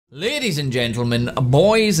Ladies and gentlemen,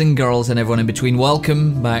 boys and girls and everyone in between,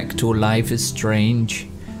 welcome back to Life is Strange.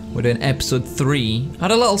 We're doing episode 3. I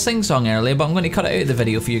had a little sing-song earlier, but I'm going to cut it out of the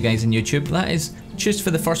video for you guys on YouTube. That is just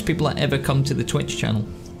for the first people that ever come to the Twitch channel.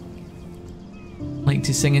 I like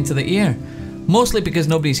to sing into the ear. Mostly because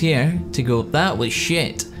nobody's here to go, that was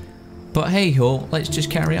shit. But hey ho, let's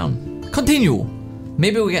just carry on. Continue!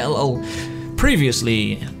 Maybe we'll get a little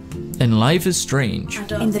previously in Life is Strange.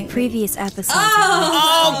 In the previous episode.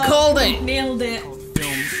 Oh, called it! Nailed it.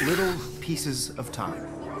 Film little pieces of time.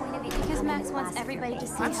 Because Max wants everybody to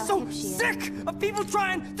see I'm how so hip she is. sick of people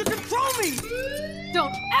trying to control me!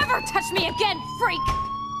 Don't ever touch me again, freak!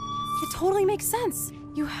 It totally makes sense.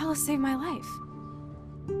 You hella saved my life.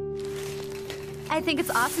 I think it's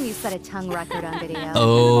awesome you set a tongue record on video.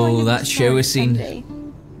 Oh, that shower scene.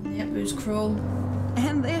 Yep, it was cruel.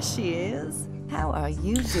 And there she is. How are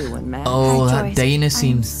you doing, Matt? Oh, Hi, that Joyce. Dana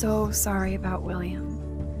scene. I'm so sorry about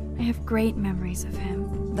William. I have great memories of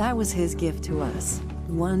him. That was his gift to us.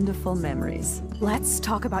 Wonderful memories. Let's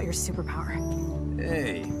talk about your superpower.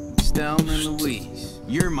 Hey, Stelm and Louise,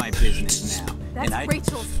 you're my business now. That's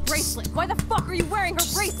Rachel's bracelet. Why the fuck are you wearing her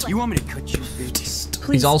bracelet? You want me to cut you, bitch?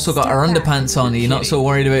 Please He's also got step her back. underpants on. Are you not so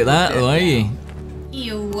worried about that, though, are you?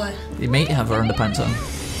 Ew. You might have her underpants on.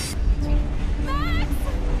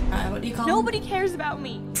 What do you call Nobody cares about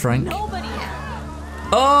me. Frank. Nobody.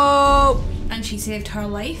 Oh! him? And she saved her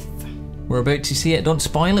life. We're about to see it. Don't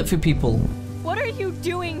spoil it for people. What are you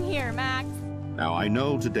doing here, Max? Now, I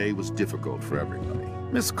know today was difficult for everybody.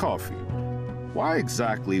 Miss Caulfield, why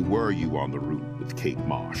exactly were you on the route with Kate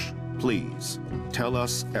Marsh? Please, tell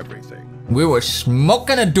us everything. We were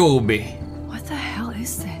smoking Adobe. What the hell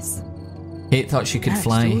is this? Kate thought she could Max,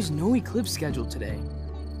 fly. there was no eclipse scheduled today.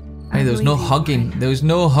 Hey, there was no hugging. There was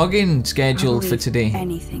no hugging scheduled for today.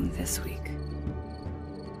 Anything this week.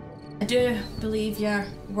 I do believe your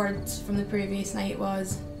words from the previous night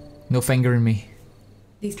was, No fingering me.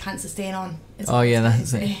 these pants are staying on. is Oh what yeah, I was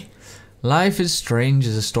that's gonna it. say. Life is Strange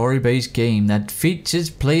is a story-based game that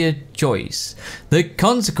features player choice. The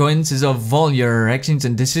consequences of all your actions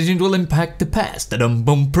and decisions will impact the past,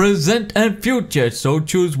 present, and future. So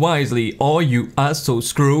choose wisely, or you are so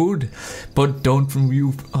screwed. But don't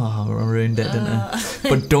you? Oh, I ruined it, didn't I?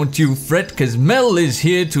 But don't you fret, 'cause Mel is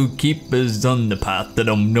here to keep us on the path.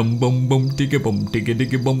 Bum bum digga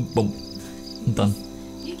bum bum. I'm done.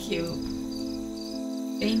 You're cute.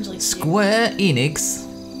 Strangely cute. Square Enix.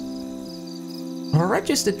 A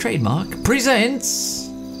registered trademark presents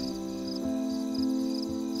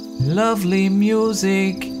lovely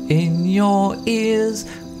music in your ears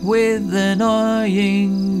with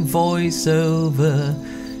annoying voiceover.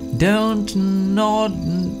 Don't nod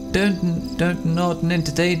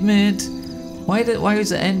entertainment. Why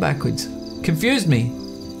is it end backwards? Confused me.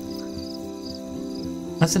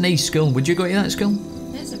 That's a nice school. Would you go to that school?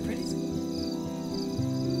 It's a pretty school.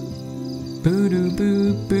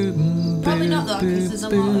 Boo-doo-boo-boo. Probably not though, because there's a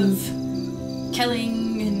lot of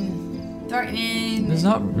killing and threatening. There's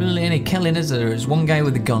not really any killing, is there? There's one guy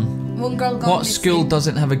with a gun. One girl gone What missing. school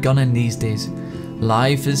doesn't have a gun in these days?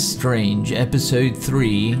 Life is Strange, Episode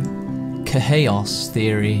 3, Chaos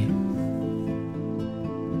Theory.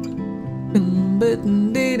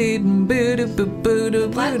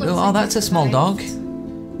 Oh, that's a small dog.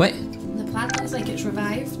 Wait. The plant looks like it's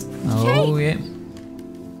revived. Oh, yeah.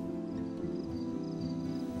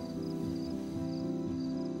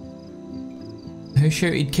 Who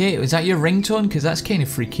shouted Kate? Was that your ringtone? Because that's kind of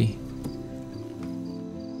freaky.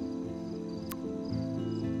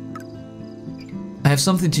 I have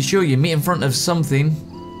something to show you. Meet in front of something.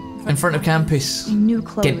 In front of campus. I knew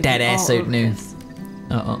Chloe Get would that be ass all out over now. this,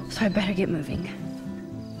 Uh-oh. so I better get moving.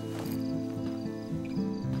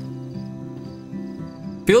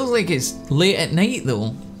 Feels like it's late at night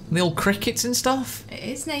though. The old crickets and stuff. It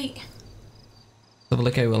is night. Have a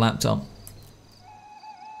look at our laptop.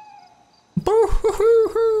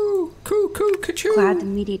 Boo-hoo-hoo-hoo! Coo-coo-ka-choo! Glad the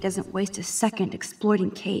media doesn't waste a second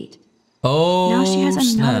exploiting Kate. Oh, Now she has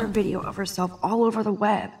another snap. video of herself all over the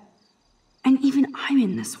web. And even I'm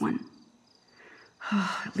in this one.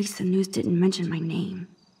 At least the news didn't mention my name.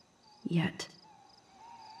 Yet.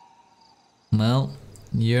 Well,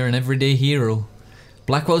 you're an everyday hero.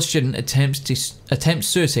 Blackwell student attempts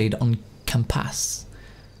suicide on campus.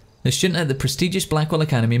 The student at the prestigious Blackwell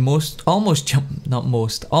Academy almost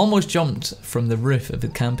jumped from the roof of the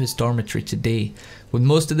campus dormitory today, with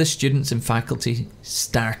most of the students and faculty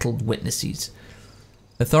startled witnesses.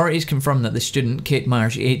 Authorities confirmed that the student, Kate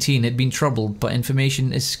Marsh, 18, had been troubled, but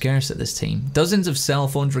information is scarce at this time. Dozens of cell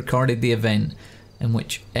phones recorded the event,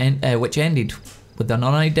 which ended with an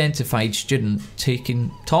unidentified student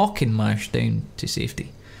talking Marsh down to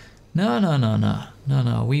safety.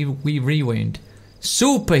 No. We rewound.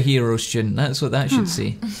 Superhero student. That's what that should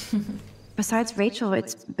say. Besides Rachel,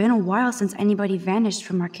 it's been a while since anybody vanished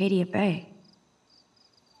from Arcadia Bay.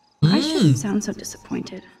 I shouldn't sound so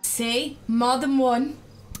disappointed. See? More than one.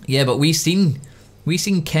 Yeah, but we seen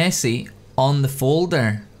Cassie on the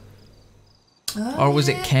folder. Oh, or was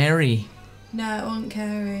it Carrie? No, it wasn't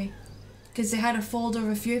Carrie. Because they had a folder of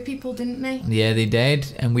a few people, didn't they? Yeah, they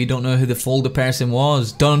did, and we don't know who the folder person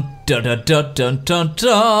was. Dun dun dun dun dun dun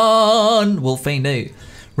dun. We'll find out.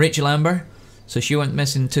 Rachel Amber. So she went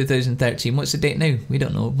missing in 2013. What's the date now? We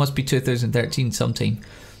don't know. It must be 2013 sometime.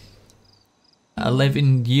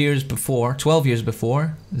 11 years before, 12 years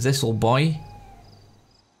before, is this old boy.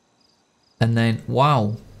 And then,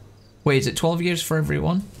 wow. Wait, is it 12 years for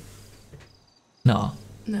everyone? No.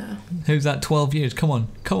 No. How's that 12 years? Come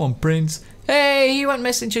on, brains. Hey, he went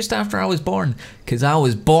missing just after I was born. Because I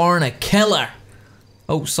was born a killer.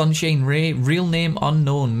 Oh, Sunshine Ray, real name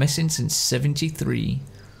unknown, missing since 73.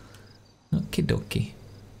 Okie dokie.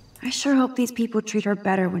 I sure hope these people treat her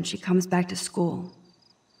better when she comes back to school.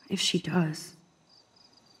 If she does.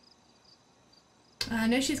 I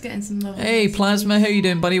know she's getting some love. Hey, Plasma, how you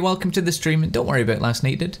doing, buddy? Welcome to the stream. Don't worry about last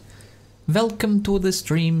night, dude. Welcome to the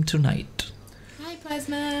stream tonight. Hi,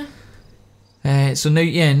 Plasma. So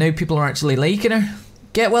now people are actually liking her.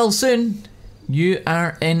 Get well soon. You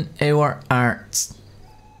are in our arts.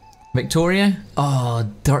 Victoria?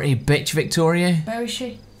 Oh, dirty bitch, Victoria. Where is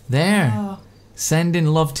she? There. Oh. Sending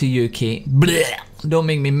love to you, Kate. Blech. Don't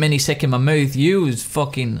make me mini sick in my mouth. You was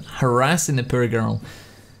fucking harassing the poor girl.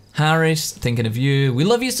 Harris, thinking of you. We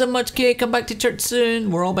love you so much, Kate. Come back to church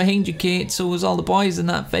soon. We're all behind you, Kate. So was all the boys in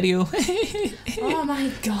that video. Oh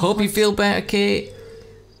my god. Hope you feel better, Kate.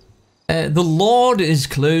 The Lord is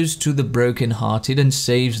close to the brokenhearted and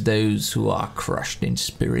saves those who are crushed in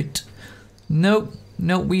spirit. Nope,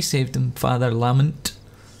 we saved them, Father Lament.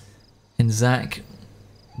 And Zach.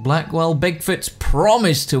 Blackwell Bigfoot's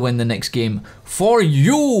promised to win the next game for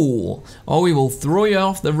you, or we will throw you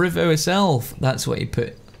off the river itself. That's what he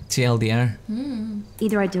put. TLDR.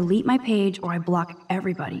 Either I delete my page or I block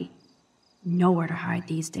everybody. Nowhere to hide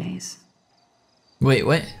these days. Wait,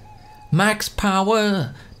 what? Max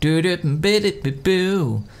power.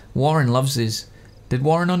 Do-do-bit-it-boo. Warren loves his. Did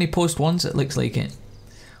Warren only post once? It looks like it.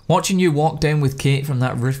 Watching you walk down with Kate from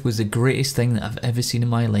that roof was the greatest thing that I've ever seen in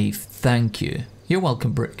my life. Thank you. You're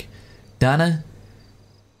welcome, Brooke. Dana,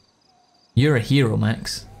 you're a hero,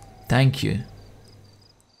 Max. Thank you.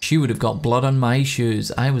 She would have got blood on my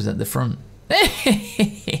shoes. I was at the front.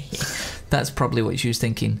 That's probably what she was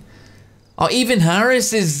thinking. Oh, even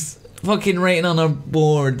Harris is fucking writing on her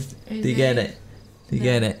board. Do you get it? Do you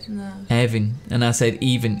get it? No. Evan. And I said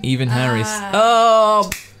even Harris. Oh,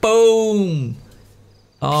 boom.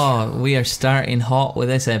 Oh, we are starting hot with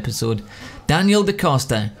this episode. Daniel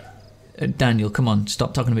DaCosta. Daniel, come on,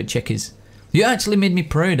 stop talking about chickies. You actually made me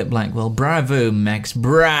proud at Blackwell. Bravo, Max.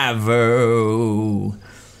 Bravo.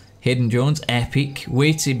 Hayden Jones, epic.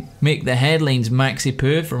 Way to make the headlines, Maxi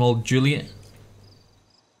Poo from old Juliet.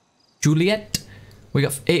 We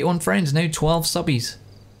got 81 friends now, 12 subbies.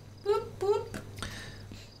 Boop, boop.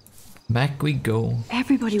 Back we go.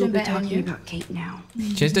 Everybody will be better than talking you. about Kate now.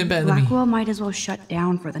 She's doing better than me. Blackwell might as well shut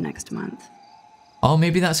down for the next month. Oh,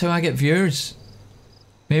 maybe that's how I get viewers.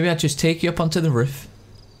 Maybe I just take you up onto the roof,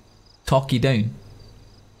 talk you down,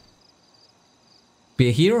 be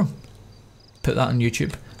a hero, put that on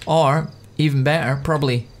YouTube, or even better,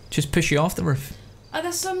 probably just push you off the roof. Oh,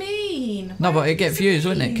 that's so mean. No, Why but are it you get so views,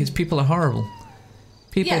 wouldn't it? mean? Because people are horrible.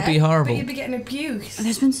 People Yeah, be horrible. But you'd be getting abused.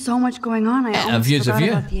 There's been so much going on, I almost views of forgot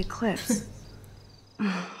you. about the eclipse.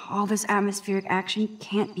 All this atmospheric action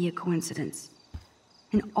can't be a coincidence.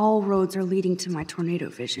 And all roads are leading to my tornado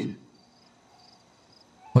vision.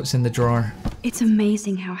 What's in the drawer? It's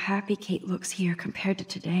amazing how happy Kate looks here compared to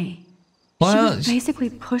today. Well, she was basically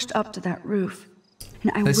pushed up to that roof.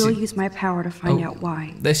 And I This will is- use my power to find Oh, out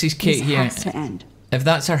why. this is Kate This here. has to end. If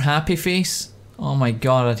that's her happy face, oh my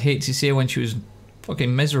god, I'd hate to see her when she was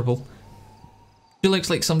fucking miserable. She looks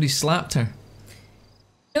like somebody slapped her.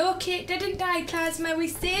 No, Kate didn't die, Plasma. We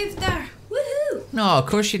saved her. Woohoo! No, of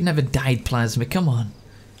course she'd never died, Plasma. Come on.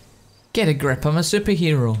 Get a grip, I'm a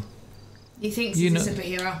superhero. He thinks You he's know- a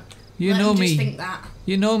superhero. You Let know him me. Just think that.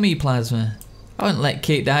 You know me, Plasma. I wouldn't let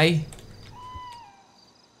Kate die.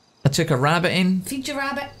 I took a rabbit in. Feed your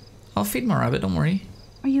rabbit. I'll feed my rabbit, don't worry.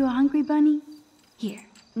 Are you a hungry bunny? Here,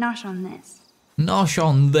 nosh on this. Nosh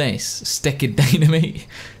on this. Stick of dynamite.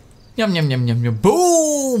 Yum yum yum yum yum.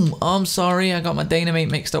 Boom! Oh, I'm sorry, I got my dynamite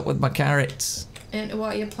mixed up with my carrots. Into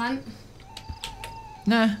water your plant.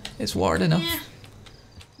 Nah, it's watered enough.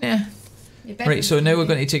 Yeah. Yeah. Right, so now we're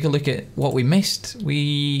going to take a look at what we missed.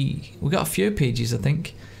 We got a few pages, I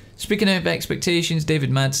think. Speaking of expectations,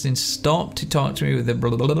 David Madsen stopped to talk to me with the blah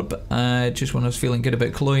blah blah blah. Just when I was feeling good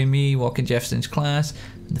about Chloe and me walking Jefferson's class.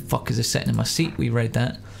 And the fuckers are sitting in my seat. We read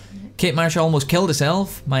that. Kate Marsh almost killed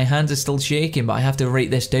herself. My hands are still shaking, but I have to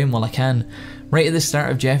write this down while I can. Right at the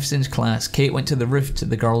start of Jefferson's class, Kate went to the roof to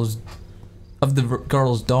the girls'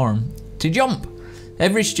 dorm to jump.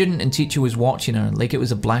 Every student and teacher was watching her like it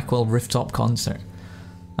was a Blackwell rooftop concert.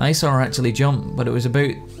 I saw her actually jump, but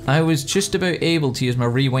I was just about able to use my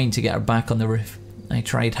rewind to get her back on the roof. I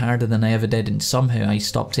tried harder than I ever did, and somehow I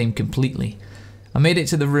stopped time completely. I made it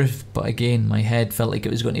to the roof, but again my head felt like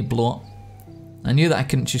it was going to blow up. I knew that I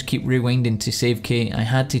couldn't just keep rewinding to save Kate. I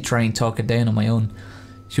had to try and talk her down on my own.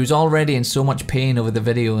 She was already in so much pain over the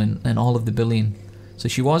video and all of the bullying, so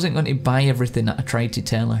she wasn't going to buy everything that I tried to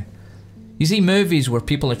tell her. You see movies where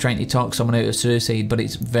people are trying to talk someone out of suicide, but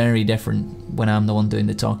it's very different when I'm the one doing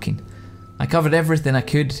the talking. I covered everything I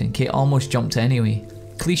could, and Kate almost jumped anyway.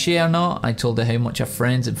 Cliche or not, I told her how much her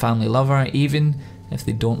friends and family love her, even if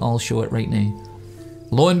they don't all show it right now.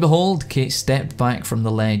 Lo and behold, Kate stepped back from the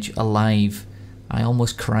ledge, alive. I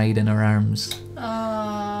almost cried in her arms.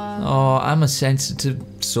 Oh, I'm a sensitive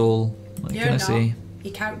soul. What can I say?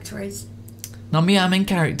 Your character is. Not me, I'm in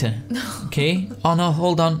character. Okay? Oh no,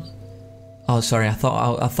 hold on. Oh, sorry, I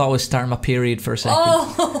thought I was starting my period for a second.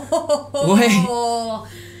 Oh!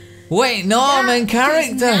 Wait, no, I'm in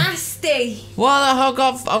character. Nasty. What the hell?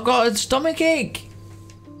 I've got a stomach ache.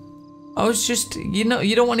 I was just, you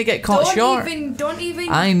don't want to get caught short. Don't even.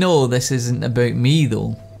 I know this isn't about me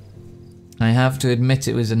though. I have to admit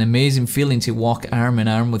it was an amazing feeling to walk arm in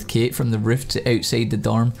arm with Kate from the roof to outside the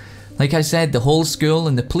dorm. Like I said, the whole school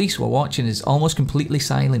and the police were watching us almost completely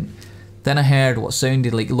silent. Then I heard what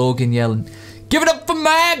sounded like Logan yelling, "Give it up for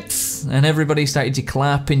Max!" And everybody started to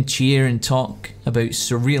clap and cheer and talk about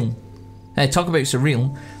surreal.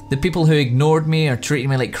 The people who ignored me or treated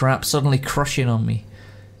me like crap suddenly crushing on me.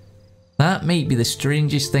 That might be the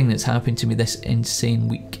strangest thing that's happened to me this insane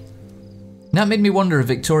week. That made me wonder if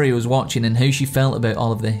Victoria was watching and how she felt about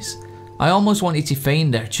all of this. I almost wanted to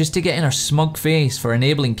find her just to get in her smug face for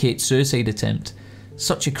enabling Kate's suicide attempt.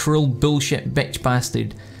 Such a cruel bullshit bitch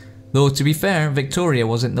bastard. Though to be fair, Victoria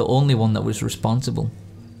wasn't the only one that was responsible.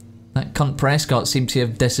 That cunt Prescott seemed to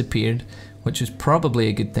have disappeared, which was probably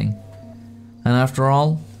a good thing. And after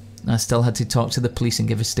all, I still had to talk to the police and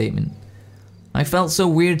give a statement. It felt so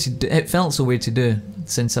weird to do,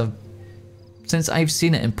 since I've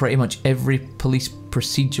seen it in pretty much every police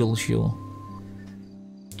procedural show.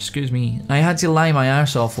 Excuse me. I had to lie my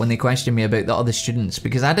arse off when they questioned me about the other students,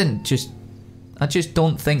 because I just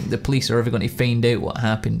don't think the police are ever going to find out what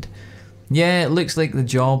happened. Yeah, it looks like the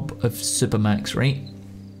job of Supermax, right?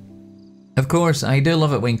 Of course, I do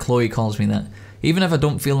love it when Chloe calls me that. Even if I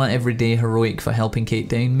don't feel that everyday heroic for helping Kate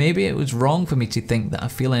down, maybe it was wrong for me to think that I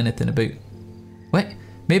feel anything about... What?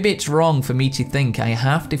 Maybe it's wrong for me to think I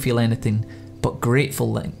have to feel anything but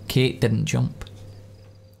grateful that Kate didn't jump.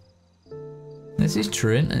 This is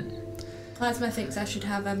true, isn't it? Plasma thinks I should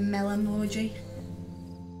have a Mel emoji.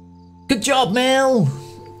 Good job, Mel!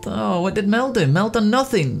 Oh, what did Mel do? Mel done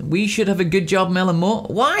nothing. We should have a good job, Mel and Mo.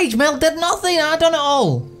 Why? Mel did nothing. I done it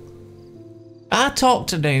all. I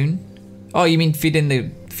talked her down. Oh, you mean feeding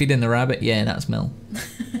the rabbit? Yeah, that's Mel.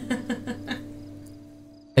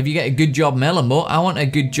 If you get a good job, Mel and Mo, I want a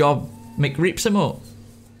good job, McReeps emote.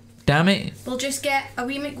 Damn it. We'll just get a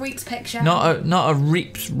wee McReeps picture. Not a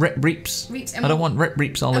Reeps. Reeps. I don't want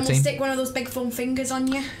Reeps all the time. And we'll stick one of those big foam fingers on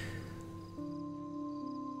you.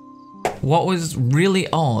 What was really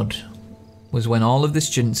odd was when all of the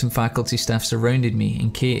students and faculty staff surrounded me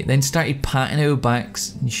and Kate, then started patting our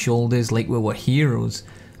backs and shoulders like we were heroes.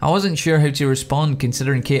 I wasn't sure how to respond,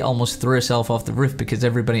 considering Kate almost threw herself off the roof because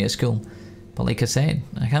everybody at school. But like I said,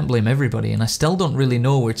 I can't blame everybody, and I still don't really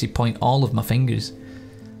know where to point all of my fingers.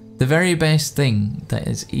 The very best thing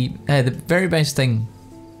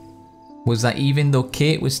was that even though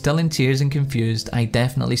Kate was still in tears and confused, I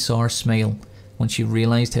definitely saw her smile when she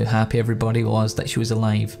realised how happy everybody was that she was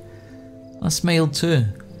alive. I smiled too.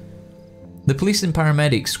 The police and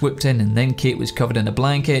paramedics swooped in, and then Kate was covered in a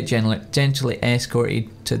blanket, gently escorted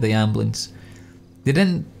to the ambulance. They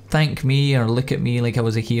didn't thank me or look at me like I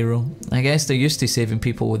was a hero. I guess they're used to saving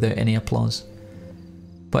people without any applause.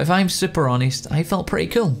 But if I'm super honest, I felt pretty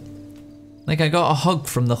cool. Like I got a hug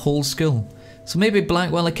from the whole school. So maybe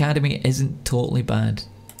Blackwell Academy isn't totally bad.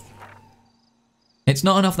 It's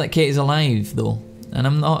not enough that Kate is alive though, and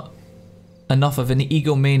I'm not enough of an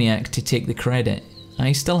egomaniac to take the credit.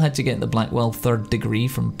 I still had to get the Blackwell 3rd degree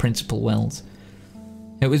from Principal Wells.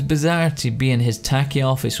 It was bizarre to be in his tacky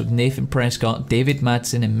office with Nathan Prescott, David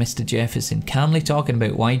Madsen and Mr. Jefferson calmly talking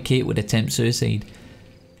about why Kate would attempt suicide.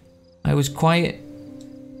 I was quiet,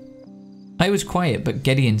 but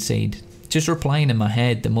Gideon said, just replaying in my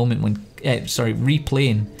head the moment when,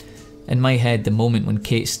 replaying in my head the moment when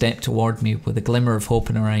Kate stepped toward me with a glimmer of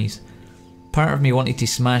hope in her eyes. Part of me wanted to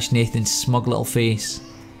smash Nathan's smug little face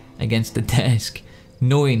against the desk,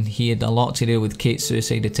 knowing he had a lot to do with Kate's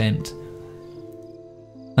suicide attempt.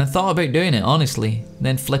 I thought about doing it, honestly,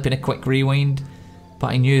 then flipping a quick rewind,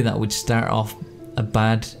 but I knew that would start off a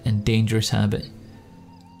bad and dangerous habit.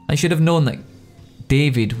 I should have known that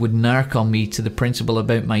David would narc on me to the principal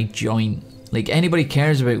about my joint, like anybody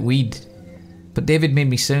cares about weed. But David made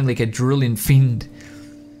me sound like a drooling fiend.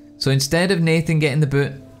 So instead of Nathan getting the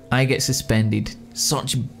boot, I get suspended.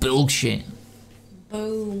 Such bullshit.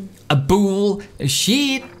 Boom. A bull of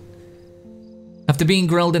shit. After being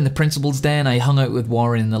grilled in the principal's den, I hung out with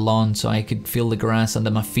Warren in the lawn so I could feel the grass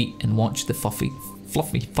under my feet and watch the fluffy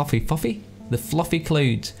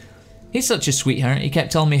clouds. He's such a sweetheart. He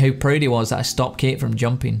kept telling me how proud he was that I stopped Kate from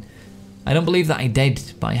jumping. I don't believe that I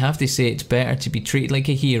did, but I have to say it's better to be treated like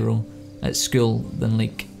a hero at school than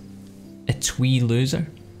like a twee loser.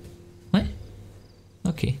 What?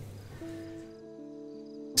 Okay.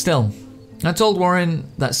 Still, I told Warren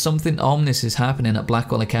that something ominous is happening at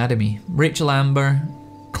Blackwell Academy. Rachel Amber,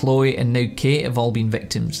 Chloe and now Kate have all been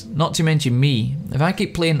victims. Not to mention me. If I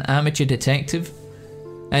keep playing amateur detective,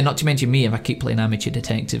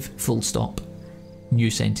 full stop. New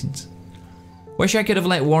sentence. Wish I could have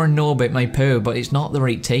let Warren know about my power, but it's not the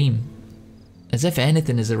right time. As if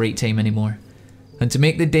anything is the right time anymore. And to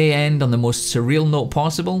make the day end on the most surreal note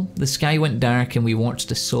possible, the sky went dark and we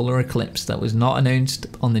watched a solar eclipse that was not announced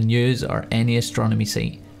on the news or any astronomy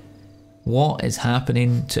site. What is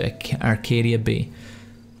happening to Arcadia Bay?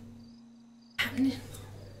 Happening?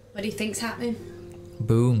 What do you think's happening?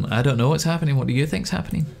 Boom. I don't know what's happening. What do you think's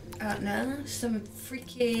happening? I don't know. Some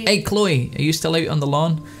freaky... Hey Chloe, are you still out on the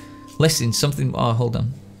lawn? Listen, something... Oh, hold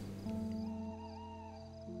on.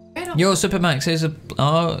 Yo, Supermax says...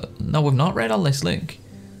 Oh, no, we've not read all this, look.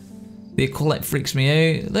 The eclipse freaks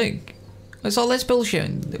me out. Look. It's all this bullshit.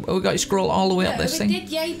 We've got to scroll all the way up this thing.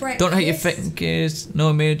 Don't hurt your fingers.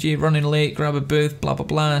 No emoji. Running late. Grab a booth. Blah, blah,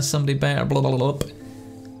 blah. Somebody better. Blah, blah, blah, blah.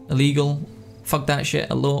 Illegal. Fuck that shit.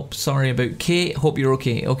 Elope. Sorry about Kate. Hope you're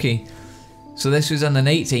okay. Okay. So this was on the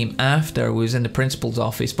night time after we was in the principal's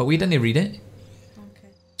office, but we didn't read it.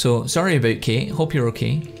 Okay. So, sorry about Kate. Hope you're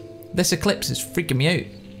okay. This eclipse is freaking me out.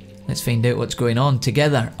 Let's find out what's going on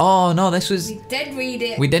together. Oh no, this was... We did read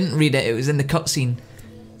it. We didn't read it. It was in the cutscene.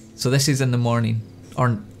 So this is in the morning.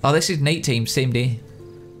 Or... Oh, this is nighttime. Same day.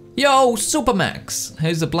 Yo, Supermax.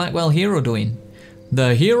 How's the Blackwell hero doing?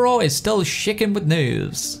 The hero is still shaking with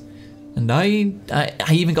nerves. And I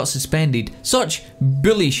even got suspended. Such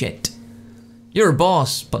bully shit. You're a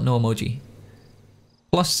boss, but no emoji.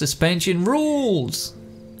 Plus suspension rules.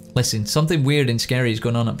 Listen, something weird and scary is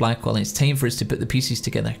going on at Blackwell and it's time for us to put the pieces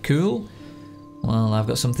together. Cool? Well, I've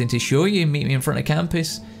got something to show you. Meet me in front of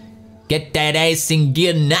campus. Get that ass in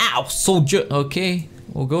gear now, soldier. Okay,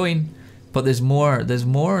 we're going. But there's more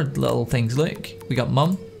little things. Look, we got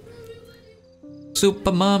Mum.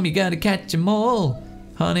 Super Mum, you gotta catch 'em all.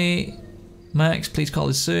 Honey, Max, please call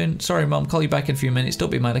us soon. Sorry Mum, call you back in a few minutes.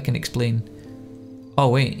 Don't be mad, I can explain. Oh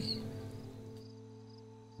wait.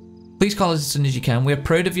 Please call us as soon as you can. We are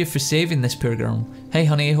proud of you for saving this poor girl. Hey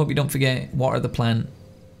honey, I hope you don't forget water the plant.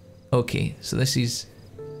 Okay, so this is...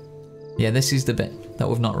 Yeah, this is the bit that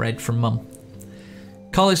we've not read from Mum.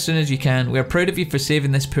 Call as soon as you can. We are proud of you for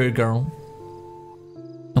saving this poor girl.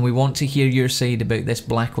 And we want to hear your side about this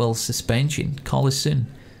Blackwell suspension. Call us soon.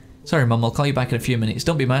 Sorry Mum, I'll call you back in a few minutes.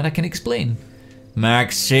 Don't be mad, I can explain.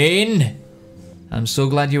 Maxine! I'm so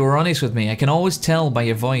glad you were honest with me. I can always tell by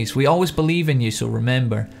your voice. We always believe in you, so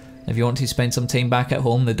remember. If you want to spend some time back at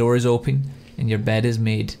home, the door is open and your bed is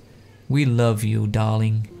made. We love you,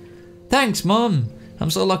 darling. Thanks, Mum.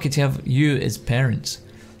 I'm so lucky to have you as parents.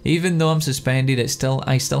 Even though I'm suspended, I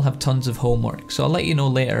still have tons of homework, so I'll let you know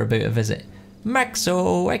later about a visit.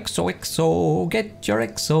 Maxo, XOXO, get your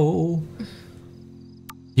XO.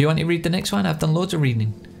 You want to read the next one? I've done loads of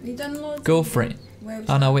reading. You done loads? Go for it.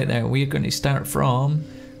 Oh no, wait there. We're going to start from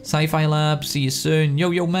Sci-Fi Lab. See you soon.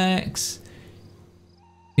 Yo Max.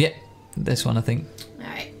 Yeah, this one I think.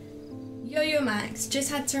 Alright. Yo Max, just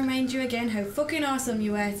had to remind you again how fucking awesome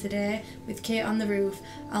you were today with Kate on the roof.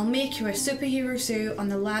 I'll make you a superhero suit on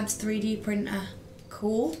the lab's 3D printer.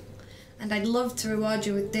 Cool? And I'd love to reward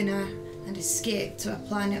you with dinner and escape to a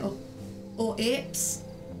planet of apes.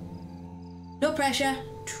 No pressure,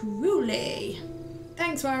 truly.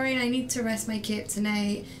 Thanks, Warren. I need to rest my cape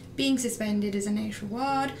tonight. Being suspended is a nice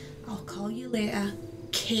reward. I'll call you later.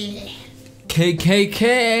 K.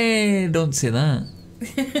 KKK. Don't say that.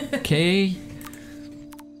 K.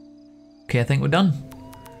 Okay, I think we're done.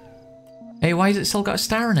 Hey, why has it still got a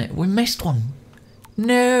star in it? We missed one.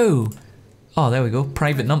 No. Oh, there we go.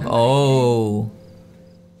 Private number. Oh.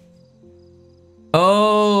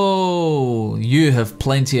 Oh. You have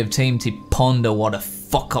plenty of time to ponder what a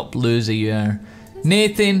fuck up loser you are.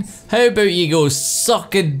 Nathan, how about you go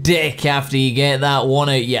suck a dick after you get that one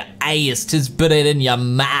out your ass? Just put it in your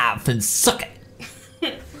mouth and suck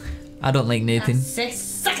it. I don't like Nathan. I say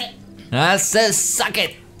suck it. I said suck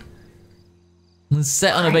it. Let's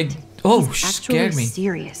sit on a big... Oh, He's she actually scared me.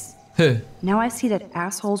 serious. Who? Now I see that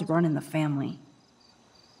assholes run in the family.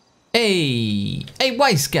 Hey,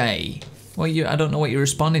 wise guy. Well, I don't know what you're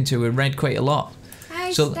responding to. We read quite a lot.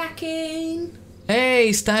 Hi, Stacking.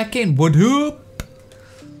 Hey, Stacking. What up?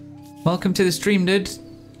 Welcome to the stream, dude.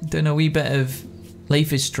 Doing a wee bit of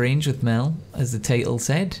Life is Strange with Mel, as the title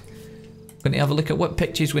said. Going to have a look at what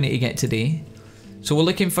pictures we need to get today. So we're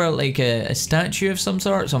looking for like a statue of some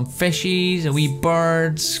sort, some fishies, a wee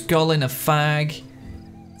bird, skull in a fag.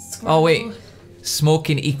 Squirrel. Oh wait,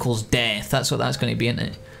 smoking equals death. That's what that's going to be, isn't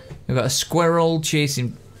it? We've got a squirrel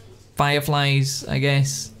chasing fireflies, I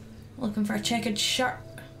guess. Looking for a checkered shirt.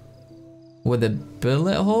 With a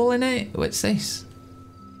bullet hole in it? What's this?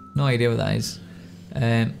 No idea what that is.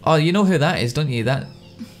 Oh, you know who that is, don't you?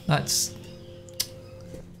 That's...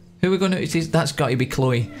 Who are we going to... That's got to be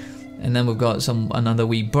Chloe. And then we've got another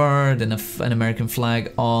wee bird and an American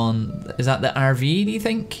flag on... Is that the RV, do you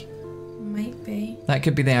think? Might be. That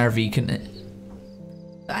could be the RV, couldn't it?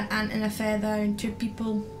 Got an ant and a feather and 2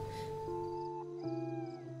 people.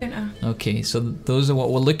 Okay, so those are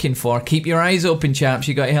what we're looking for. Keep your eyes open, chaps.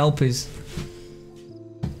 You got to help us.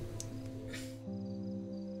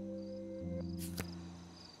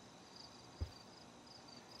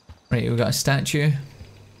 Right, we've got a statue.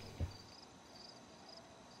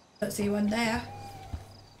 Let's see one there.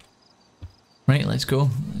 Right, let's go.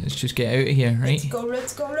 Let's just get out of here, right? Let's go,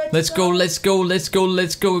 let's go, let's Let's go, let's go, let's go,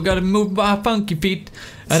 let's go. We gotta move our funky feet.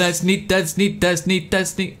 And that's neat, that's neat, that's neat,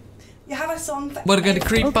 that's neat. You have a song for We're gonna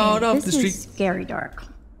creep out off the street. This is scary dark.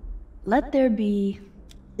 Let there be...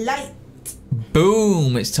 light.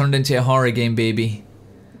 Boom! It's turned into a horror game, baby.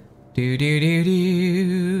 Do do do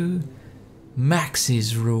do.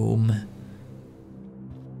 Max's room.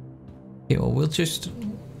 Okay, well we'll just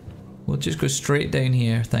go straight down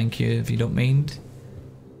here, thank you, if you don't mind.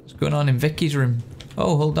 What's going on in Vicky's room?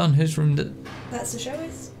 Oh, hold on, whose room did... That's the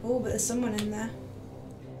showers. Oh, but there's someone in there.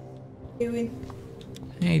 Doing.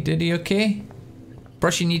 Hey, dude, you okay?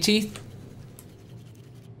 Brushing your teeth?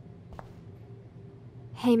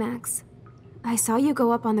 Hey, Max. I saw you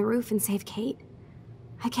go up on the roof and save Kate.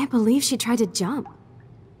 I can't believe she tried to jump.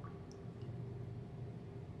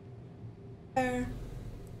 Hey,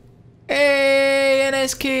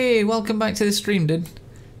 NSK! Welcome back to the stream, dude.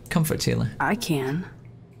 Comfort Taylor. I can.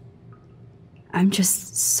 I'm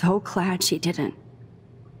just so glad she didn't.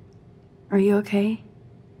 Are you okay?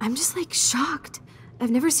 I'm just like shocked.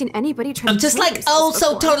 I've never seen anybody try I'm to just kill like, themselves oh,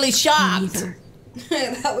 so before. totally shocked! Neither.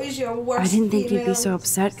 That was your worst I didn't think you'd be email. so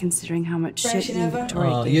upset considering how much shit Impression you and ever.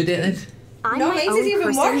 Victoria Oh, gave you me. didn't? I'm No, my makes it own even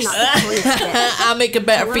person, worse. not Victoria's bitch. I'll make a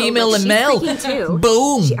better Hello, female but than she's Mel. freaking too.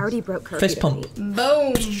 Boom! She already broke curfew Fist pump. tonight.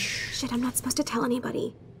 Boom. Shit, I'm not supposed to tell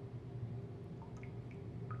anybody.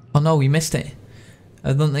 Oh no, we missed it.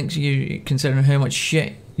 I don't think you, considering how much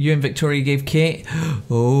shit you and Victoria gave Kate.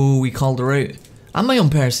 Oh, we called her out. I'm my own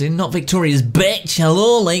person, not Victoria's bitch.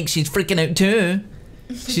 Hello, like she's freaking out too.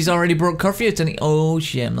 She's already broke curfew tonight. Oh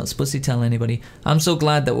shit, I'm not supposed to tell anybody. I'm so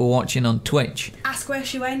glad that we're watching on Twitch. Ask where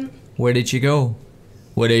she went. Where did she go?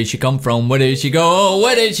 Where did she come from? Where did she go?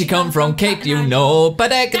 Where did she come from? Kate, you know. Where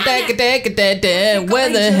the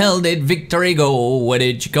hell did Victoria go? Where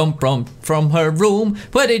did she come from? From her room?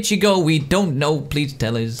 Where did she go? We don't know. Please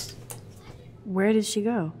tell us. Where did she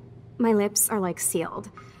go? My lips are like sealed.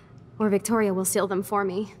 Or Victoria will seal them for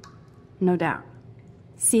me. No doubt.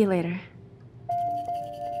 See you later.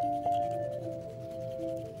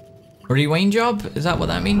 Rewind job? Is that what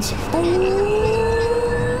that means? You're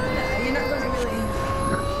not going to really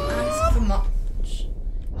ask for much.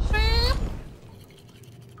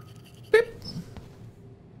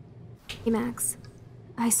 Hey, Max.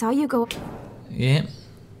 I saw you go... Yeah.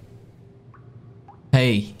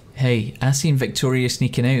 Hey, I seen Victoria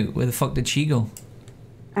sneaking out. Where the fuck did she go?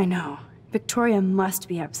 I know. Victoria must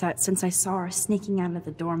be upset since I saw her sneaking out of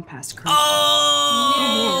the dorm past Chris.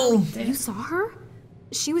 Oh! You saw her?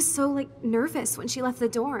 She was so, like, nervous when she left the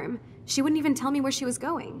dorm. She wouldn't even tell me where she was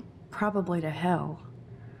going. Probably to hell.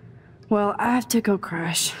 Well, I have to go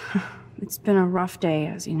crash. It's been a rough day,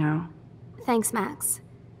 as you know. Thanks, Max.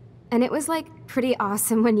 And it was, like, pretty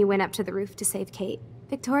awesome when you went up to the roof to save Kate.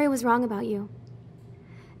 Victoria was wrong about you.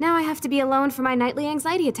 Now I have to be alone for my nightly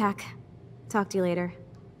anxiety attack. Talk to you later.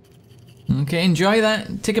 Okay, enjoy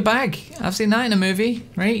that. Take a bag. I've seen that in a movie,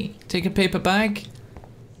 right? Take a paper bag.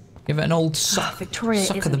 Give it an old suck. Victoria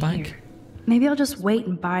suck of isn't the bag. here. Maybe I'll just wait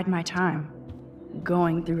and bide my time.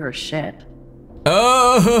 Going through her shit.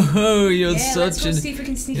 Oh, you're Yeah, let's such go a see if we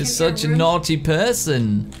can sneak you're into such a her room. naughty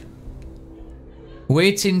person.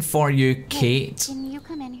 Waiting for you, Kate. Can you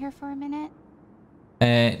come in here for a minute?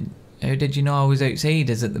 How did you know I was outside?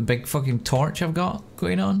 Is it the big fucking torch I've got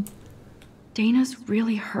going on? Dana's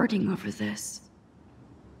really hurting over this.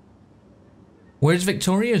 Where's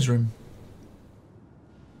Victoria's room?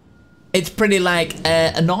 It's pretty like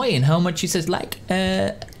annoying how much she says like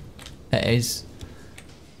it is.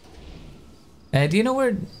 Do you know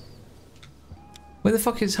where the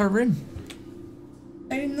fuck is her room?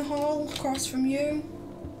 Down the hall, across from you.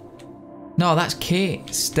 No, that's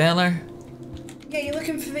Kate. Stellar. Yeah, you're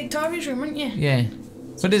looking for Victoria's room, aren't you? Yeah.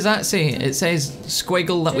 What does that say? It says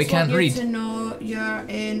squiggle that we can't read. Just want you to know you're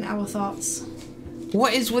in our thoughts.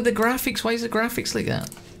 What is with the graphics? Why is the graphics like that?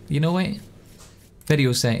 You know what?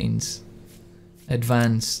 Video settings.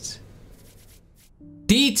 Advanced.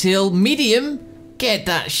 Detail. Medium. Get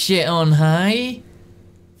that shit on high.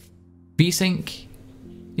 VSync.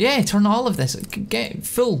 Yeah, turn all of this. Get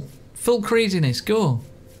full craziness. Go.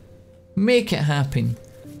 Make it happen.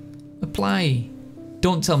 Apply.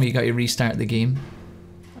 Don't tell me you got to restart the game.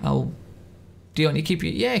 Do you want to keep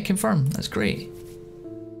it? Yeah, confirm. That's great.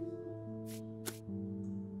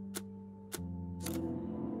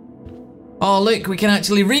 Oh look, we can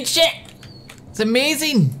actually read shit! It's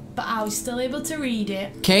amazing! But I was still able to read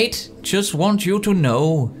it. Kate, just want you to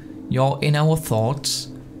know you're in our thoughts.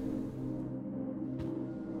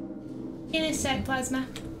 In a sec, Plasma.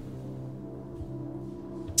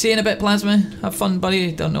 See you in a bit, Plasma. Have fun, buddy.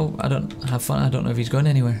 I don't know if he's going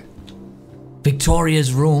anywhere.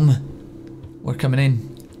 Victoria's room. We're coming in.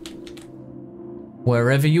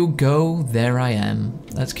 Wherever you go, there I am.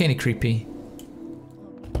 That's kind of creepy.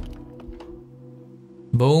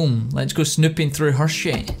 Boom. Let's go snooping through her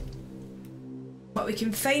shit. What we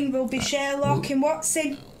can find will be Sherlock and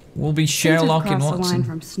Watson. We'll be Sherlock and Since I've crossed the line Watson.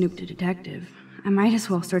 from Snoop to detective, I might as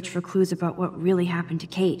well search for clues about what really happened to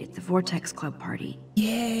Kate at the Vortex Club party.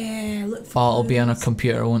 Yeah, look for Oh, it'll be on a clues.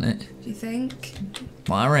 computer, won't it? Do you think?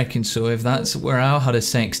 Well, I reckon so. If that's where I had a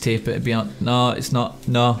sex tape, it'd be on. No, it's not.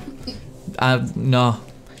 No. No.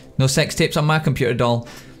 No sex tapes on my computer, doll.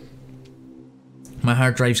 My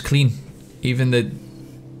hard drive's clean. Even the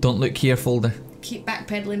don't look here folder. Keep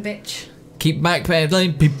backpedaling, bitch. Keep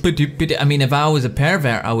backpedaling. I mean, if I was a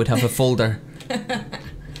pervert, I would have a folder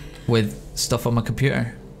with stuff on my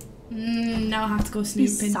computer. Now I have to go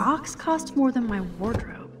These snooping. socks cost more than my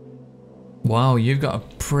wardrobe. Wow, you've got a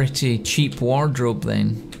pretty cheap wardrobe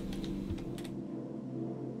then.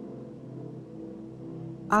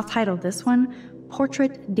 I'll title this one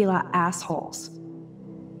Portrait de la Assholes.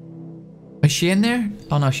 Is she in there?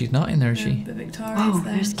 Oh no, she's not in there, is she? But Victoria's Oh,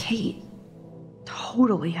 there. there's Kate.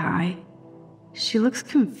 Totally high. She looks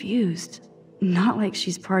confused. Not like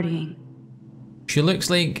she's partying. She looks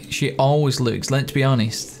like she always looks, let's be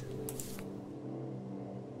honest.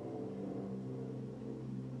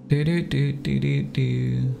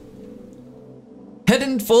 Do.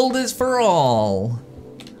 Hidden folders for all.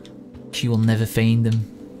 She will never find them.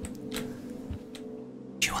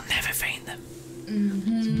 She will never find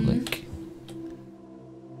them. Look.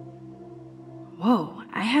 Whoa,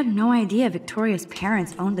 I had no idea Victoria's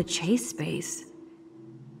parents owned the Chase space.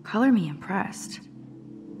 Color me impressed.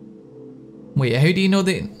 Wait, how do you know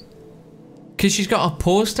that? Because she's got a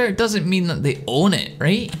poster, it doesn't mean that they own it,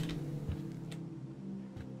 right?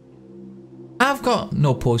 I've got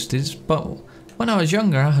no posters, but when I was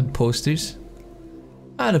younger, I had posters.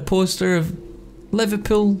 I had a poster of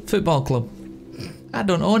Liverpool Football Club. I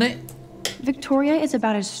don't own it. Victoria is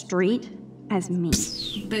about as straight as me.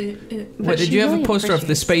 What, did she you have really a poster of the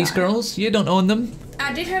appreciates Spice that. Girls? You don't own them.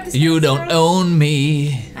 I did have the You Spice don't Girls, own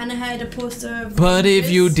me. And I had a poster of. But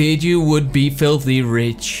if you Roses. did, you would be filthy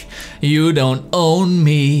rich. You don't own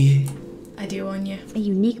me. I do own you. A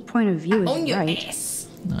unique point of view Own is your right. ass.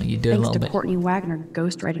 No, you do a Thanks little to bit. Courtney Wagner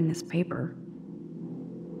ghostwriting this paper.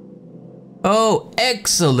 Oh,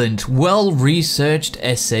 excellent. Well-researched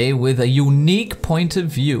essay with a unique point of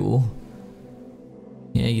view.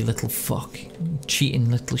 Yeah, you little fuck.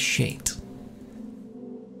 Cheating little shit.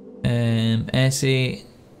 Essay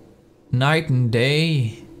Night and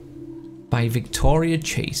Day by Victoria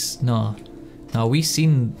Chase. No. Oh, we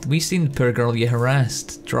seen the poor girl you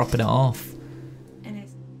harassed dropping it off. And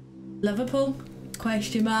it's Liverpool?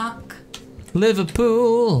 Question mark.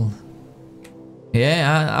 Liverpool.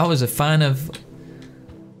 Yeah, I was a fan of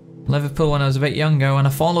Liverpool when I was a bit younger, when I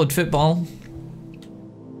followed football.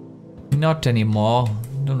 Not anymore.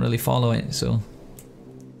 Don't really follow it, so.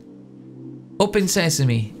 Open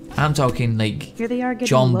Sesame. I'm talking like Here they are getting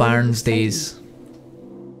John loaded Barnes with Satan. days.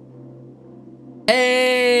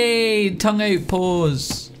 Hey! Tongue out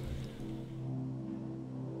pose.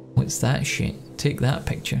 What's that shit? Take that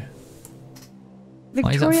picture.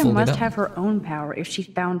 Why is that Victoria folded must up? have her own power if she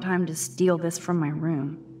found time to steal this from my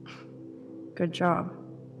room. Good job.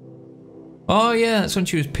 Oh yeah, that's when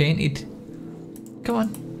she was painted. Come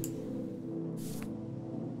on.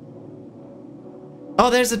 Oh,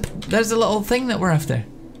 there's a little thing that we're after.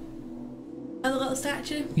 Oh, the little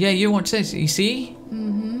statue? Yeah, you watch this. You see?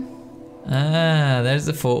 Mm-hmm. Ah, there's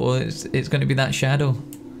the photo. It's going to be that shadow.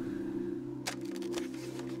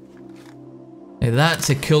 Hey, that's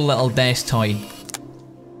a cool little desk toy.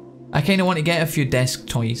 I kind of want to get a few desk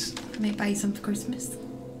toys. I might buy some for Christmas.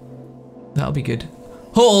 That'll be good.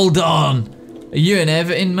 Hold on! Are you an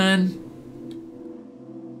Everton man?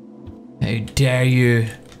 How dare you?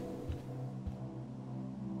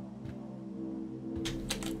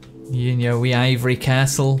 You and your wee ivory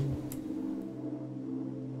castle.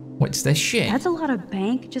 What's this shit? That's a lot of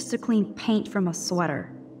bank just to clean paint from a sweater.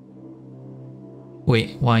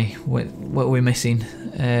 Wait, why? What are we missing?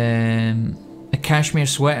 A cashmere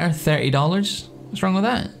sweater, $30? What's wrong with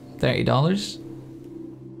that? $30?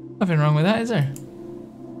 Nothing wrong with that, is there?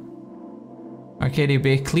 Arcadia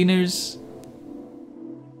Bay Cleaners.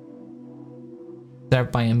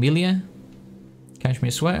 Served by Amelia.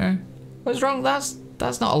 Cashmere sweater. What's wrong? That's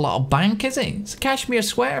not a lot of bank, is it? It's a cashmere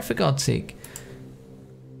sweater, for God's sake.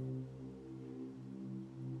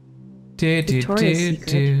 Victoria's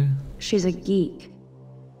Secret. She's a geek.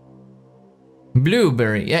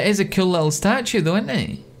 Blueberry. Yeah, it is a cool little statue though, isn't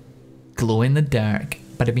it? Glow in the dark.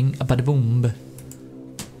 Bada bing, bada boom.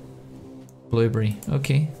 Blueberry.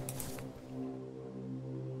 Okay.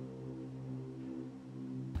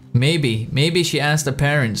 Maybe she asked her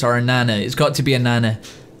parents or her nana. It's got to be a nana.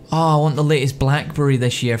 Oh, I want the latest BlackBerry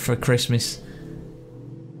this year for Christmas.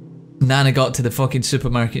 Nana got to the fucking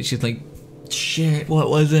supermarket. She's like, shit, what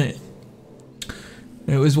was it?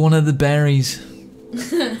 It was one of the berries.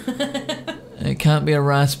 It can't be a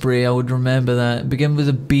raspberry, I would remember that. It began with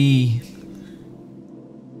a B.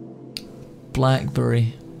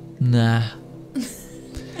 Blackberry. Nah.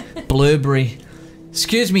 Blueberry.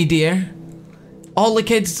 Excuse me, dear. All the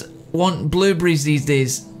kids want blueberries these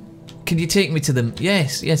days. Can you take me to them?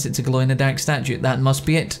 Yes, it's a glow-in-the-dark statue. That must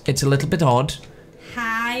be it. It's a little bit odd.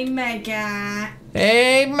 Hi, Mega.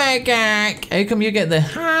 Hey, Megak. How come you get the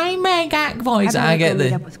hi, Megak voice? I get the...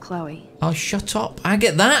 meet up with Chloe. Oh, shut up. I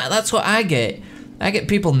get that. That's what I get. I get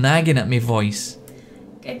people nagging at me voice.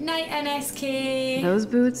 Good night, NSK. Those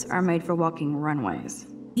boots are made for walking runways.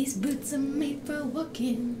 These boots are made for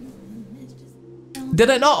walking. Did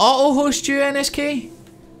it not auto-host you, NSK?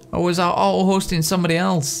 Or was I auto-hosting somebody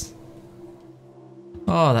else?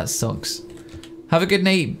 Oh, that sucks. Have a good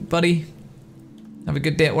night, buddy. Have a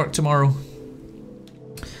good day at work tomorrow.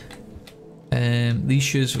 These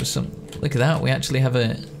shoes were some... Look at that. We actually have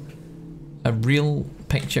a real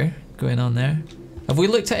picture going on there. Have we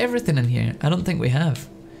looked at everything in here? I don't think we have.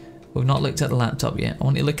 We've not looked at the laptop yet. I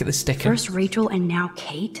want to look at the sticker. First Rachel and now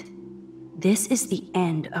Kate? This is the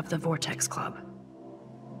end of the Vortex Club.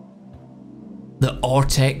 The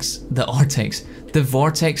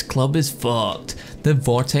Vortex Club is fucked. The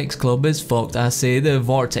Vortex Club is fucked. I say the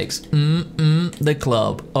Vortex. The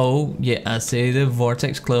club. Oh, yeah, I say the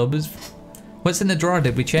Vortex Club is... What's in the drawer?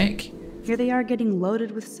 Did we check? Here they are getting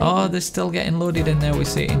loaded with Satan. Oh, they're still getting loaded in there with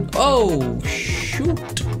Satan. Oh,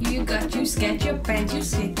 shoot. You got you sketch your pants, you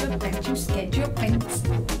sketch your pants, you sketch your pants.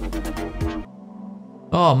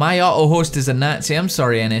 Oh, my auto-host is a Nazi. I'm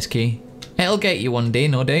sorry, NSK. It'll get you one day,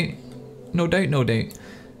 no doubt. No doubt, no doubt.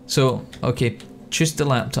 So, okay, choose the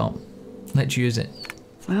laptop. Let's use it.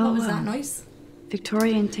 Well, what was that noise?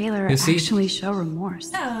 Victoria and Taylor actually show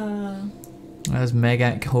remorse. Oh. As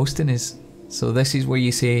Megak hosting is. So this is where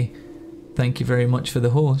you say, thank you very much for the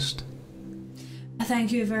host.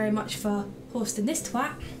 Thank you very much for hosting this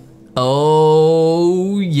twat.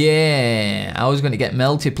 Oh, yeah. I was going to get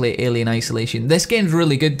Mel to play Alien Isolation. This game's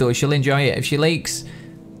really good though. She'll enjoy it. If she likes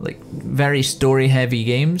like very story-heavy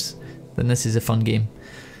games, then this is a fun game.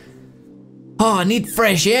 Oh, I need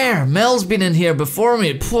fresh air. Mel's been in here before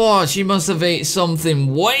me. Poor, she must have ate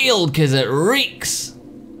something wild because it reeks.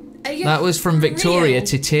 That was from Victoria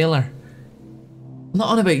to Taylor. I'm not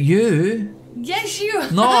on about you. Yes,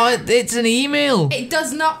 you. No, it's an email. It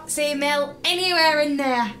does not say mail anywhere in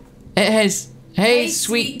there. It has, hey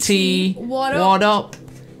sweet tea, what up?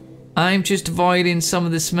 I'm just avoiding some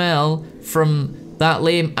of the smell from that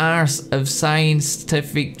lame arse of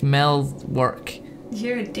scientific mail work.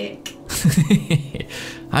 You're a dick.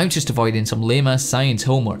 I'm just avoiding some lame-ass science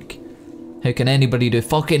homework. How can anybody do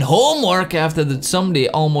fucking homework after that somebody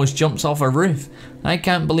almost jumps off a roof? I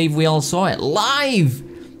can't believe we all saw it live!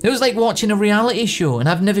 It was like watching a reality show, and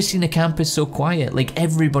I've never seen a campus so quiet, like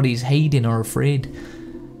everybody's hiding or afraid.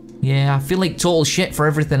 Yeah, I feel like total shit for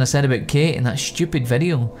everything I said about Kate in that stupid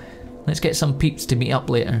video. Let's get some peeps to meet up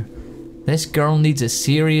later. This girl needs a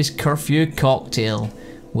serious curfew cocktail.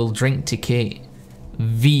 We'll drink to Kate.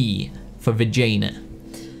 V for vagina.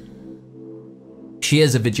 She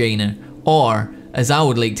is a vagina, or, as I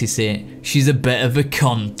would like to say, she's a bit of a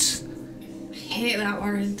cunt. I hate that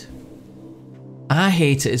word. I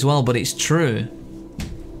hate it as well, but it's true.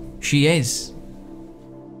 She is.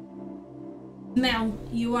 Mel,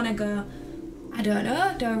 you wanna go? I don't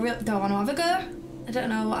know. Do I wanna have a go? I don't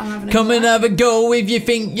know what I'm having a Come go and have a go if you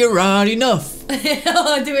think you're hard enough.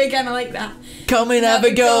 Oh, do it again, I like that. Come and have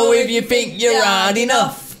a go if you think you're hard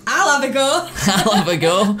enough. I'll have a go. I'll have a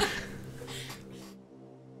go.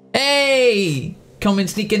 Hey! Come and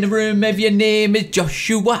sneak in the room if your name is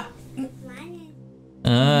Joshua.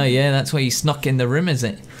 Ah, yeah, that's why you snuck in the room, is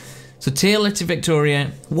it? So Taylor to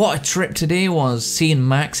Victoria. What a trip today was, seeing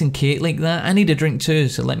Max and Kate like that. I need a drink too,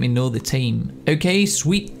 so let me know the time. Okay,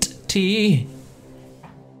 sweet tea.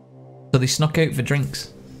 So they snuck out for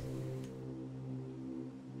drinks.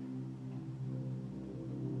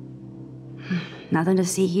 Nothing to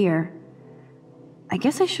see here. I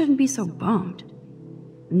guess I shouldn't be so bummed.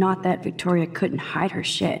 Not that Victoria couldn't hide her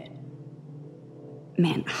shit.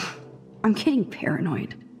 Man, I'm getting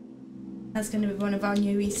paranoid. That's gonna be one of our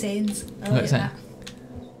new sayings. I like What's that.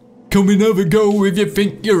 Come and have a go if you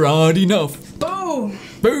think you're hard enough. Boom!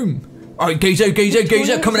 Boom! Alright, geezer,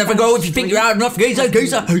 come and have a go if you think you're hard enough, geezer. She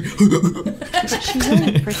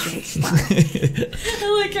really appreciates that.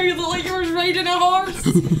 I like how you look like you were riding a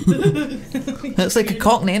horse. That's like a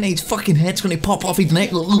cockney, and his fucking head's gonna pop off his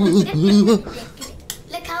neck. Look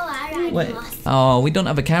how I ride Wait. a horse. Oh, we don't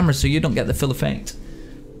have a camera, so you don't get the full effect.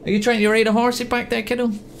 Are you trying to ride a horsey back there,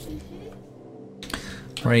 kiddo?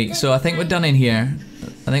 Right, so I think we're done in here.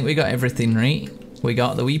 I think we got everything right. We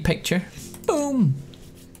got the wee picture. Boom!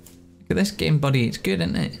 Look at this game, buddy. It's good,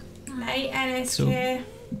 isn't it? Night, NSK. So,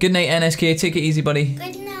 good night, NSK. Take it easy, buddy.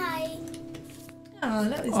 Good night. Oh,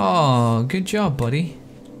 that was Oh, good job, buddy.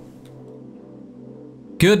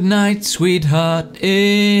 Good night, sweetheart.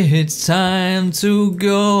 It's time to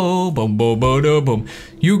go. Boom, boom, boom, boom, boom.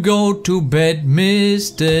 You go to bed,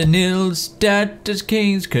 Mr. Nils. That is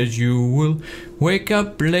Kings, 'cause you will wake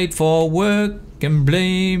up late for work and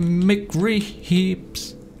blame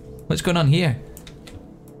McReeps. What's going on here?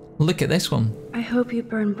 Look at this one. I hope you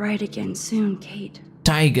burn bright again soon, Kate.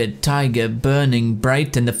 Tiger, tiger, burning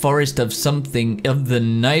bright in the forest of something of the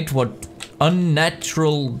night. What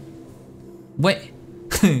unnatural... Wait.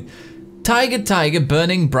 Tiger, tiger,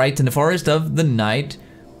 burning bright in the forest of the night.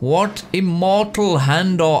 What immortal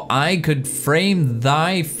hand or eye could frame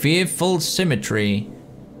thy fearful symmetry?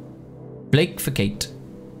 Blake for Kate.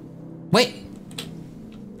 Wait.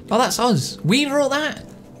 Oh, that's us. We wrote that.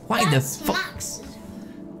 Why the fuck? Max.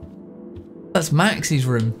 That's Max's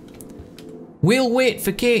room. We'll wait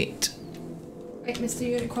for Kate. Right, mister,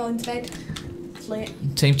 you're gonna crawl into bed. It's late.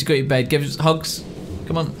 Time to go to bed. Give us hugs.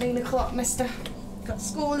 Come on. 9 o'clock, mister. Got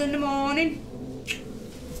school in the morning.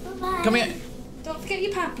 Bye-bye. Come here. Don't forget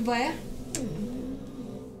your papa bear.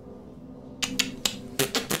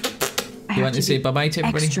 You want to say bye-bye to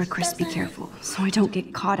everybody? Extra crispy careful, so I don't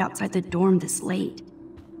get caught outside the dorm this late.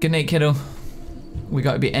 Good night, kiddo. We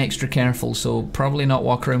got to be extra careful, so probably not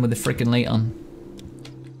walk around with the freaking light on.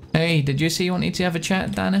 Hey, did you say you wanted to have a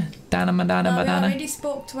chat, Dana? Dana, Madana, We Madana? already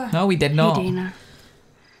spoke to her. No, we did not. Hey, Dana.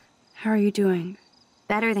 How are you doing?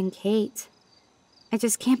 Better than Kate. I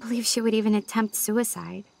just can't believe she would even attempt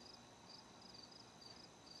suicide.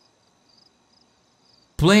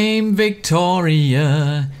 Blame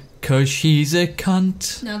Victoria, 'cause she's a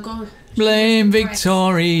cunt. No, go. Blame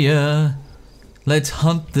Victoria. Let's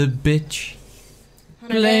hunt the bitch.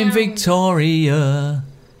 Blame Victoria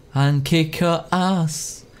and kick her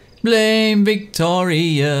ass. Blame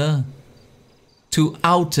Victoria to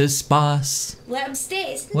outer space. Let him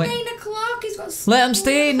stay. It's Wait. 9 o'clock. He's got school. Let him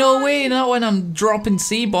stay. No way. Not when I'm dropping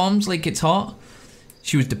C-bombs like it's hot.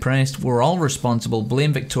 She was depressed. We're all responsible.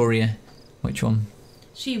 Blame Victoria. Which one?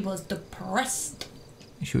 She was depressed.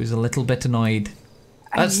 She was a little bit annoyed.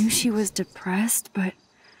 I knew she was depressed, but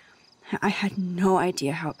I had no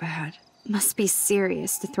idea how bad. Must be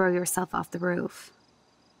serious to throw yourself off the roof.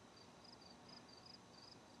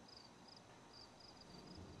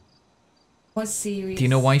 Was serious. Do you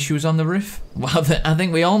know why she was on the roof? Well, I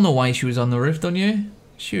think we all know why she was on the roof, don't you?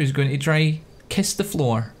 She was going to try kiss the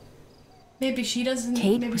floor. Maybe she doesn't.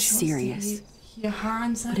 Kate maybe was she serious. wants to hear her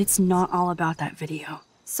answer. But it's not all about that video.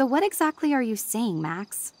 So what exactly are you saying,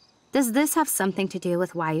 Max? Does this have something to do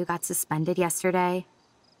with why you got suspended yesterday?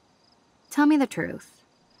 Tell me the truth.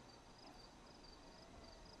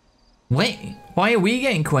 Wait, why are we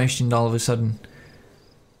getting questioned all of a sudden?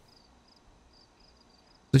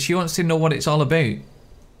 So she wants to know what it's all about.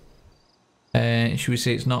 Should we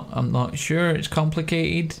say it's not? I'm not sure. It's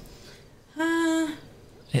complicated.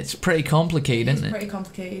 It's pretty complicated, isn't it? It's pretty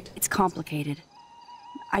complicated. It's complicated.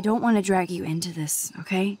 I don't want to drag you into this,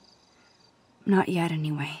 okay? Not yet,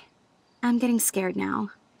 anyway. I'm getting scared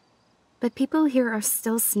now. But people here are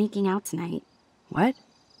still sneaking out tonight. What?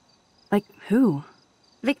 Like who?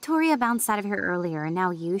 Victoria bounced out of here earlier, and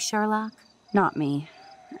now you, Sherlock? Not me.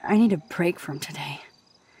 I need a break from today.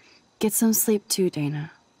 Get some sleep too,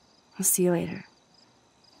 Dana. I'll see you later.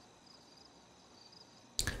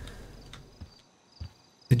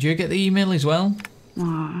 Did you get the email as well?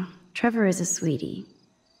 Aw, Trevor is a sweetie.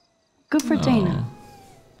 Good for Dana.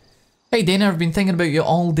 Hey Dana, I've been thinking about you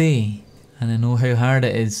all day, and I know how hard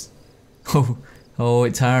it is. Oh,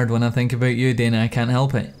 it's hard when I think about you, Dana. I can't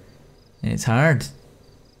help it. It's hard.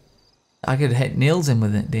 I could hit nails in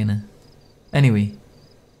with it, Dana. Anyway,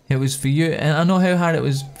 it was for you, and I know how hard it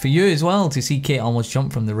was for you as well to see Kate almost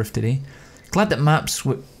jump from the roof today. Glad that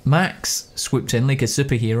Max swooped in like a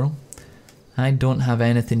superhero. I don't have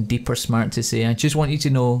anything deep or smart to say. I just want you to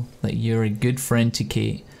know that you're a good friend to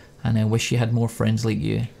Kate, and I wish you had more friends like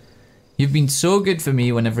you. You've been so good for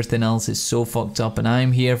me when everything else is so fucked up, and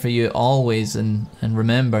I'm here for you always. And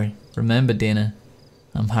remember, Dana,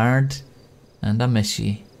 I'm hard, and I miss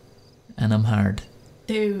you, and I'm hard.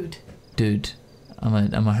 Dude. I'm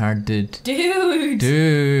a hard dude.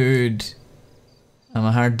 Dude. I'm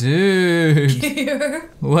a hard dude.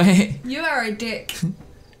 Wait. You are a dick.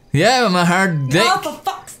 Yeah, I'm a hard dick. Oh, for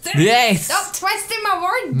fuck's sake. Yes. Stop twisting my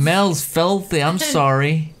words. Mel's filthy. I'm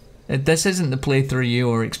sorry. This isn't the playthrough you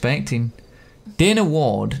were expecting. Dana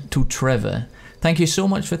Ward to Trevor. Thank you so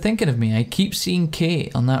much for thinking of me. I keep seeing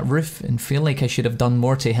Kate on that roof and feel like I should have done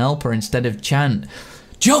more to help her instead of chant,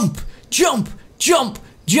 "Jump! Jump! Jump!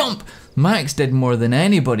 Jump!" Max did more than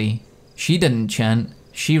anybody. She didn't chant.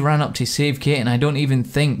 She ran up to save Kate, and I don't even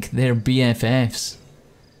think they're BFFs.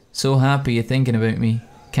 So happy you're thinking about me.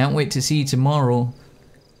 Can't wait to see you tomorrow.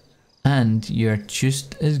 And you're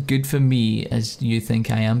just as good for me as you think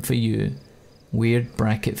I am for you. Weird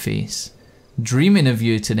bracket face. Dreaming of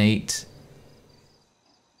you tonight.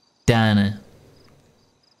 Dana.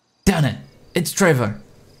 Dana, it's Trevor.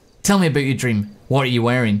 Tell me about your dream. What are you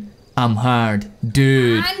wearing? I'm hard.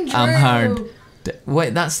 Dude, Andrew. I'm hard.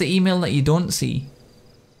 Wait, that's the email that you don't see.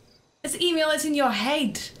 This email is in your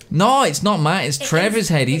head. No, it's not Matt, it's Trevor's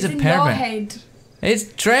head. He's a pervert. It's in your head.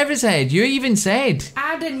 It's Trevor's head. You even said.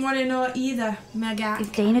 I didn't want to know either, Mega.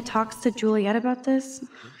 If Dana talks to Juliet about this,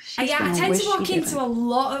 I tend to walk into a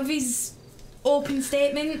lot of his open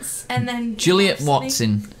statements and then... Juliet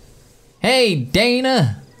Watson. Hey,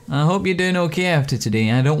 Dana. I hope you're doing okay after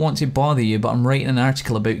today. I don't want to bother you, but I'm writing an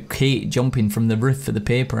article about Kate jumping from the roof for the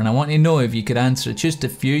paper, and I want to know if you could answer just a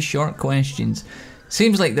few short questions.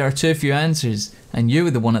 Seems like there are too few answers, and you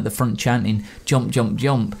were the one at the front chanting, "Jump, jump,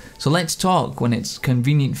 jump." So let's talk when it's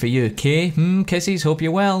convenient for you, okay? Kisses, hope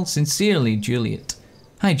you're well. Sincerely, Juliet.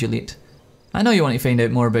 Hi, Juliet. I know you want to find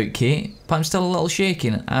out more about Kate, but I'm still a little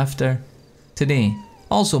shaken after today.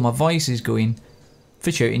 Also, my voice is going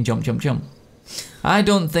for shouting, "Jump, jump, jump." I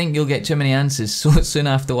don't think you'll get too many answers so soon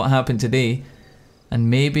after what happened today, and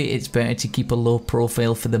maybe it's better to keep a low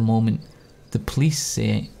profile for the moment. The police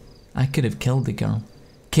say I could have killed the girl.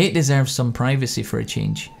 Kate deserves some privacy for a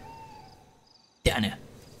change. Dana.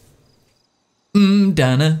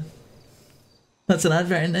 Dana. That's an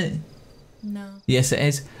advert, isn't it? No. Yes, it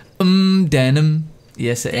is. Denim.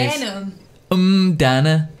 Yes, it is. Denim.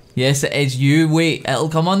 Dana. Yes, it is. You wait. It'll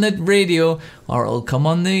come on the radio or it'll come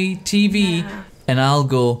on the TV, and I'll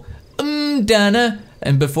go, Dana,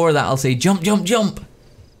 and before that I'll say, "Jump, jump, jump."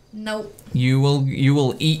 Nope. You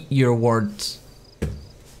will eat your words.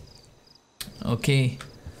 Okay.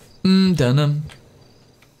 Denim.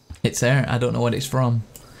 It's there. I don't know what it's from.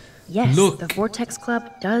 Yes, Look. the Vortex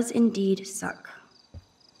Club does indeed suck.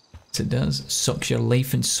 It does. Sucks your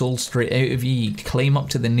life and soul straight out of you. You climb up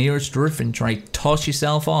to the nearest roof and try to toss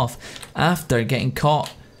yourself off after getting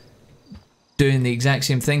caught doing the exact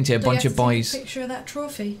same thing to a bunch of boys. Take a picture of that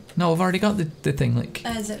trophy. No, I've already got the thing. Like,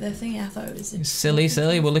 Is it the thing? I thought it was. Silly.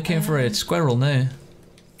 We're looking for a squirrel now.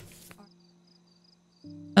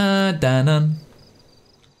 Danon.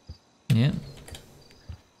 Yeah.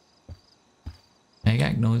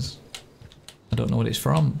 Megak knows. I don't know what it's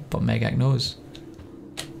from, but Megak knows.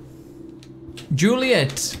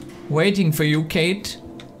 Juliet, waiting for you, Kate.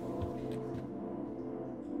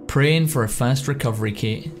 Praying for a fast recovery,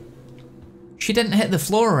 Kate. She didn't hit the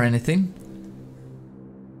floor or anything.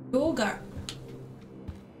 Yoga.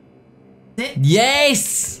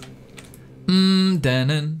 Yes!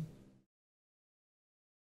 Danon.